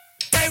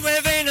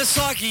the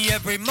psyche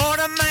every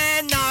modern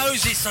man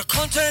knows. It's the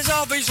contents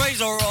of his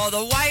razor or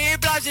the way he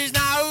blows his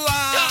nose.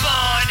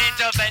 Divine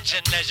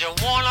intervention as you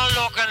wanna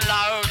look and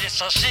load.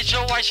 It's a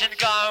situation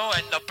go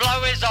and the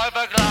blow is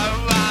overglow.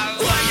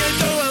 What you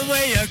doing,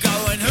 where you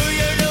going, who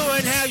you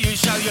doing, how you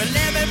show your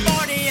lemon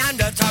body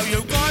undertow. You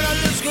gotta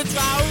lose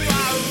control.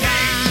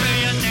 Gangs to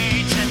your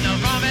needs and the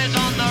rum is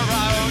on the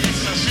road.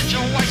 It's a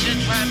situation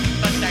trap,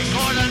 but they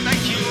gotta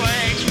make you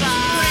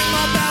explode. Ring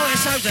my bell,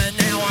 it's chosen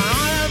now.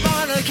 I am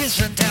on a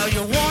kiss and tell.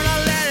 You wanna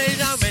let it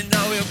know me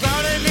know you've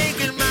got a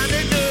naked man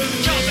to do.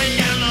 Jumping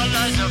down the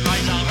laser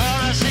race, I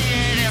gotta see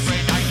it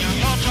every day. You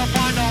got to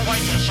find a way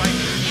to say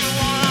you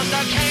are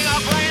the king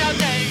of greater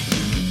day.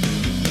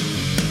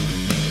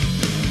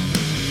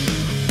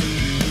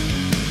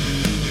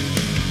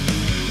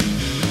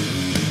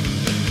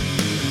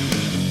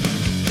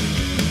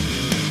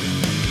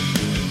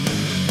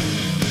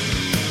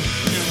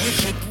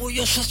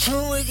 You're such a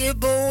wicked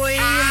boy.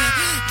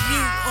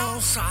 You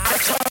are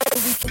such a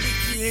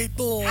wicked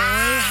boy.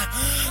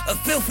 A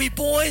filthy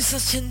boy,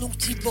 such a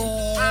naughty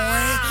boy.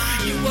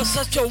 You are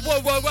such a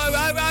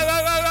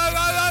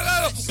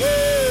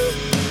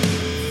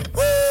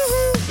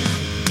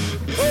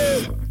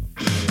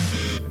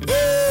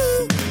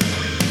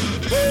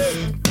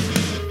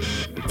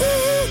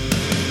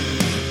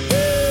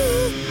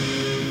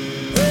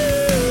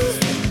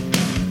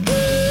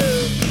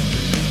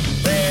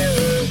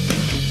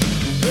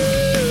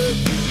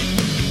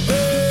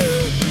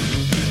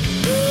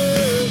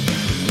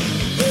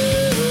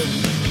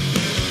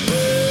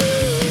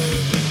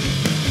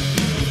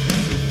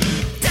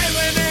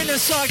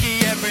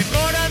every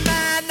modern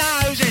man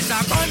knows. It's the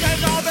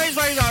contents of his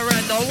razor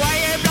and the way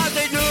he blows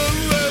it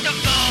loose.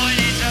 Divine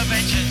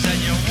interventions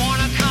and you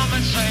wanna come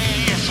and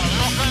see. It's a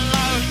lock and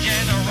load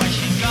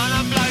generation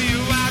gonna blow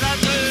you out of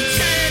tune.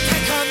 See you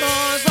take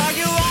commands like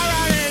you are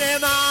running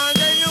demands,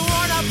 and you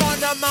wanna find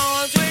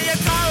demands with your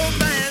cold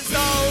man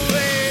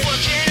story.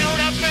 Watching all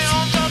the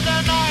films of the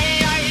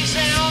 98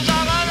 sounds, I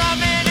got a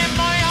man in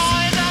my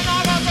eyes and I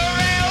got the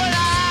real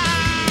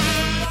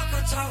life. Like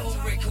a total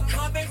wrinkle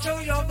coming to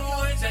your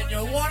minds, and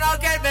you wanna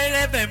get me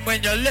living when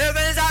you're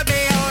living